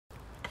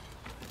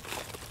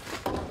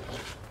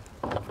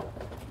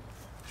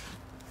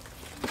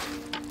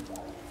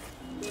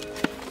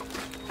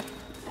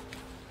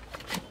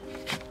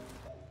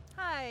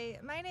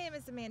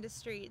is Amanda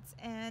Streets,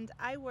 and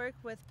I work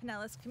with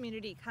Pinellas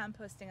Community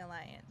Composting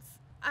Alliance.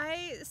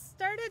 I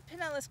started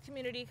Pinellas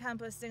Community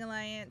Composting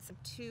Alliance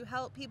to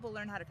help people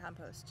learn how to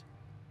compost.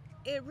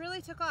 It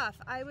really took off.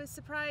 I was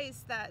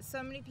surprised that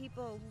so many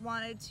people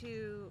wanted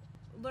to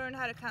learn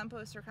how to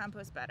compost or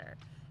compost better.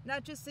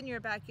 Not just in your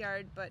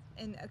backyard, but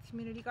in a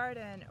community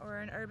garden or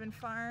an urban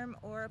farm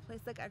or a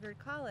place like Eckerd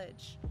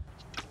College.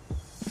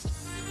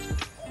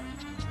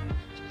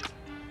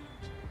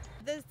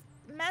 The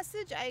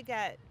message I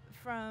get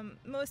from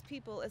most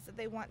people is that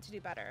they want to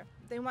do better.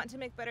 They want to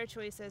make better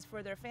choices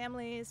for their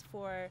families,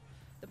 for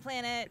the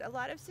planet. A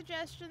lot of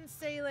suggestions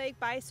say, like,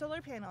 buy solar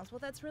panels. Well,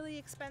 that's really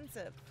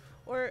expensive.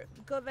 Or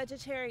go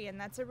vegetarian.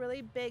 That's a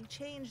really big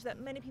change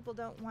that many people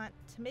don't want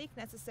to make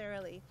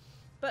necessarily.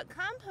 But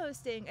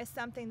composting is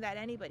something that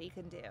anybody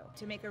can do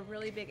to make a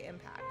really big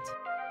impact.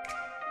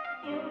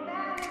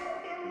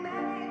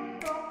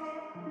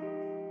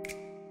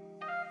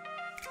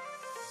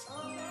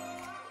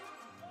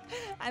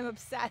 I'm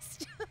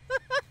obsessed.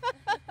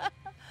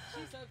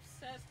 She's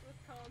obsessed with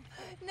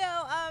compost.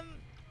 No,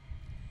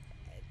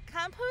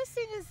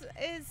 composting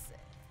is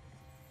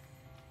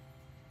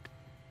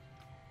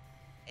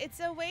it's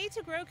a way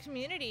to grow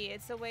community.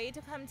 It's a way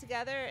to come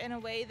together in a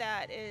way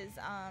that is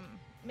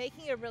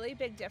making a really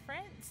big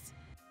difference.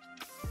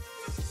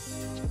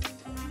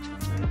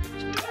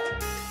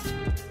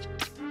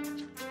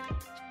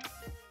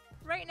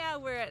 Right now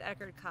we're at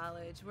Eckerd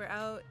College. We're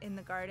out in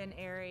the garden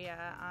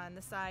area on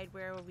the side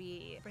where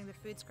we bring the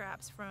food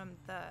scraps from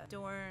the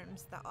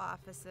dorms, the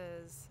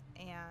offices,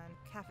 and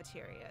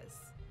cafeterias.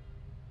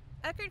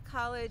 Eckerd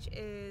College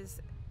is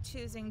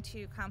choosing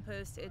to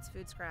compost its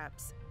food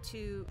scraps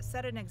to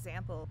set an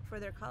example for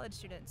their college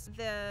students.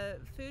 The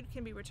food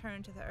can be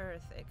returned to the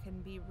earth. It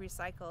can be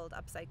recycled,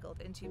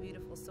 upcycled into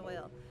beautiful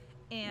soil.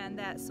 And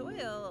that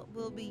soil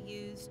will be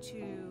used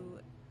to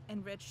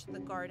enrich the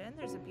garden.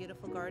 There's a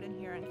beautiful garden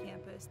here on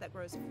campus that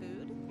grows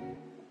food.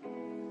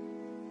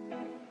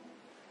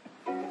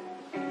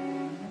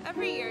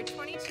 Every year,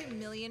 22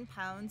 million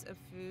pounds of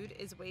food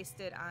is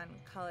wasted on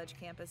college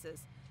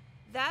campuses.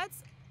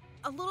 That's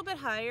a little bit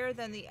higher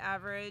than the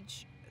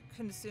average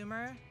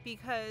consumer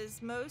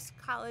because most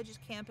college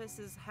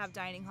campuses have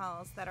dining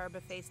halls that are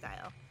buffet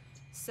style.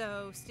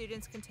 So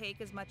students can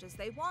take as much as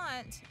they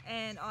want,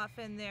 and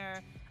often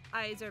their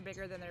eyes are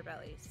bigger than their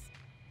bellies.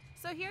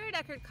 So here at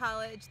Eckerd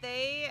College,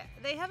 they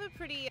have a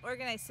pretty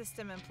organized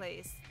system in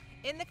place.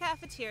 In the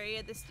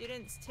cafeteria, the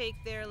students take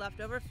their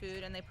leftover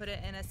food and they put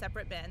it in a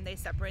separate bin. They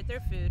separate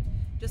their food,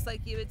 just like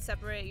you would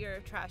separate your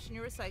trash and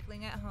your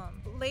recycling at home.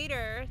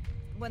 Later,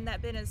 when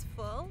that bin is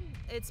full,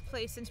 it's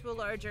placed into a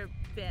larger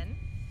bin.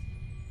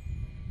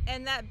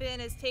 And that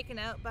bin is taken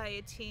out by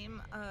a team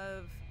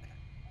of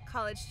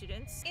college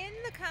students. In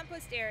the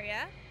compost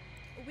area,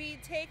 we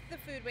take the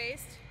food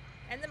waste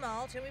and the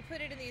mulch and we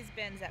put it in these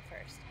bins at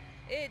first.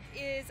 It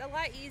is a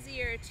lot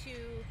easier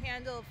to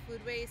handle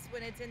food waste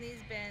when it's in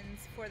these bins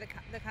for the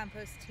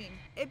compost team.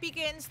 It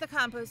begins the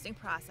composting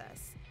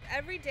process.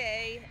 Every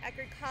day,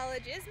 Eckerd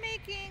College is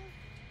making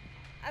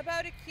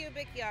about a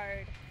cubic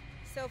yard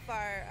so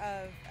far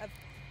of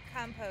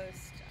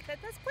compost.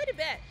 That's quite a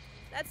bit.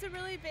 That's a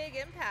really big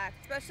impact,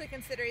 especially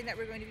considering that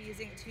we're going to be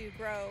using it to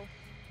grow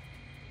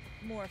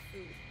more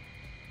food.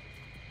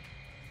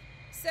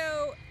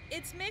 So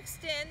it's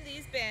mixed in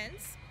these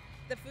bins,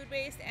 the food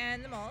waste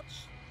and the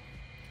mulch,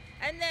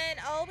 and then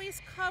always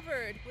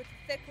covered with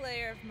a thick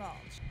layer of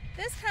mulch.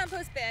 This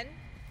compost bin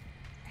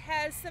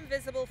has some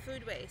visible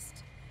food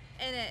waste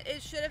in it.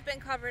 It should have been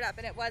covered up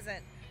and it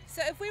wasn't.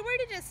 So if we were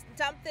to just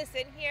dump this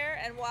in here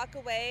and walk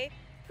away,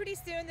 pretty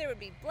soon there would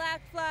be black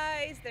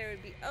flies, there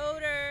would be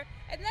odor,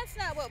 and that's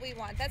not what we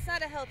want. That's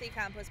not a healthy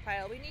compost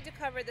pile. We need to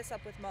cover this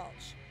up with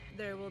mulch.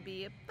 There will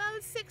be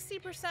about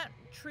 60%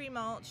 tree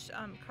mulch,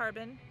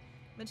 carbon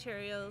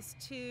materials,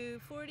 to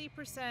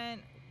 40%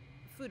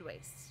 food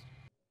waste.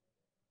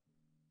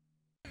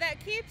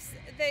 That keeps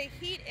the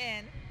heat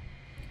in,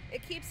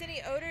 it keeps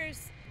any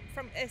odors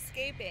from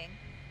escaping,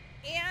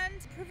 and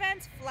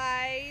prevents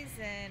flies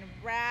and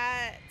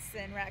rats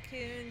and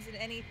raccoons and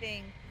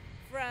anything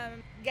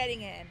from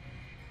getting in.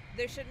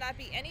 There should not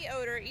be any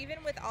odor,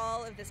 even with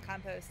all of this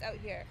compost out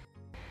here.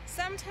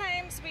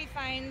 Sometimes we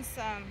find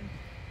some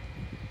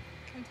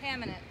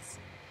contaminants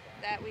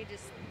that we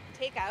just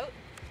take out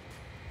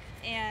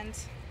and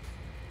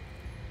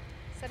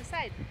set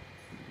aside.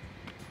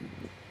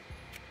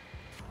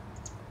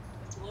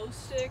 Glow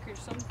stick or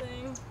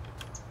something.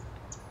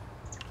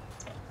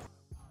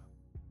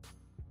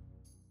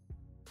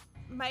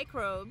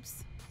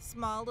 Microbes,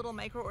 small little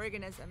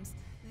microorganisms,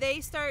 they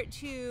start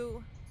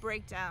to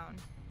break down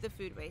the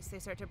food waste. They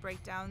start to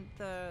break down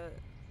the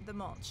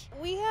mulch.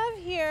 We have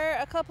here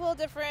a couple of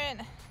different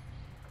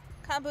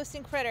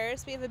composting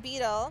critters. We have a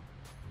beetle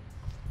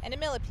and a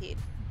millipede.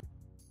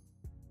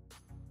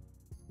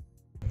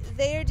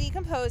 They are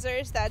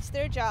decomposers, that's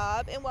their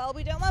job, and while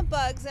we don't want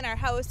bugs in our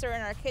house or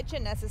in our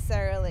kitchen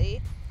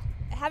necessarily,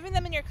 having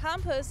them in your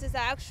compost is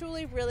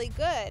actually really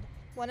good.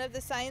 One of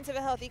the signs of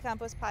a healthy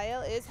compost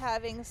pile is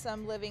having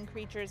some living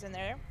creatures in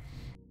there.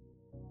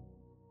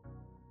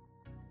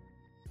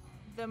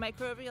 The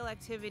microbial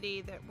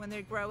activity, that when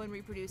they grow and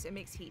reproduce, it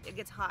makes heat. It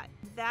gets hot.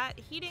 That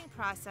heating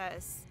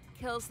process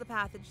kills the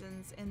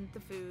pathogens in the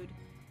food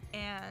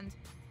and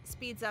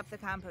speeds up the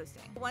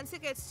composting. Once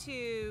it gets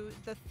to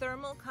the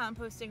thermal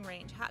composting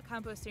range, hot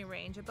composting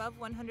range, above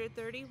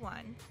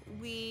 131,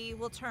 we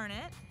will turn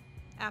it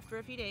after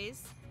a few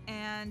days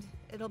and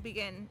it'll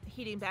begin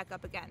heating back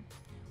up again.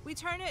 We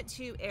turn it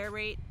to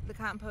aerate the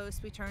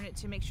compost. We turn it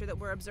to make sure that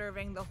we're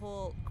observing the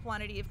whole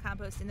quantity of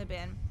compost in the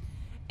bin,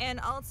 and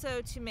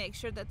also to make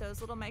sure that those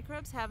little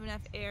microbes have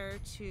enough air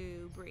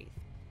to breathe.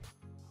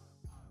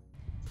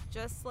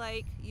 Just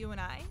like you and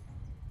I,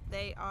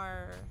 they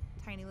are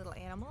tiny little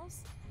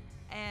animals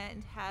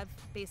and have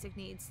basic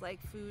needs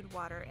like food,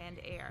 water, and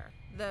air.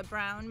 The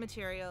brown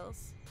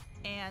materials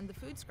and the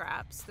food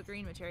scraps, the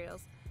green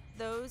materials,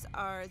 those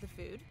are the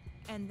food,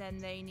 and then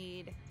they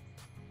need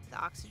the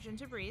oxygen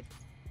to breathe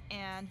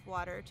and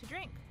water to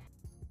drink.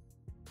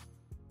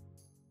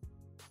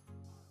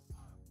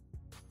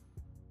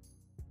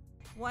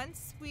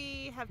 Once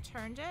we have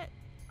turned it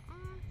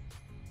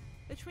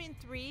between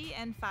 3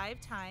 and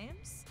 5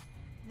 times,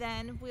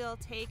 then we'll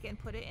take and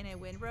put it in a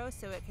windrow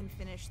so it can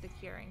finish the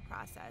curing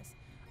process.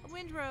 A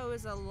windrow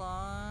is a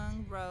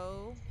long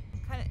row,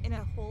 kind of in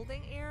a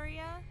holding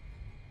area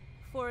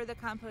for the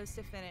compost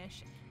to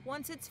finish.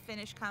 Once it's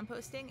finished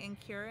composting and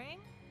curing,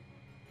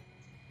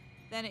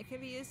 then it can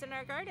be used in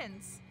our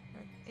gardens,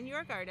 or in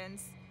your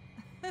gardens.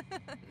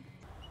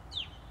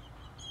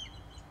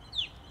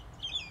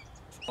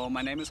 Well,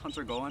 my name is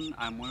Hunter Goan.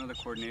 I'm one of the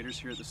coordinators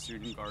here at the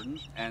student garden.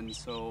 And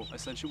so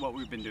essentially what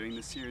we've been doing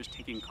this year is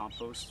taking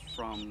compost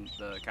from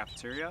the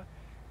cafeteria,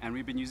 and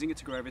we've been using it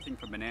to grow everything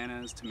from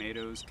bananas,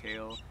 tomatoes,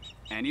 kale,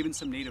 and even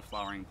some native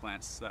flowering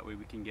plants, so that way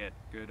we can get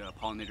good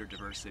pollinator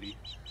diversity.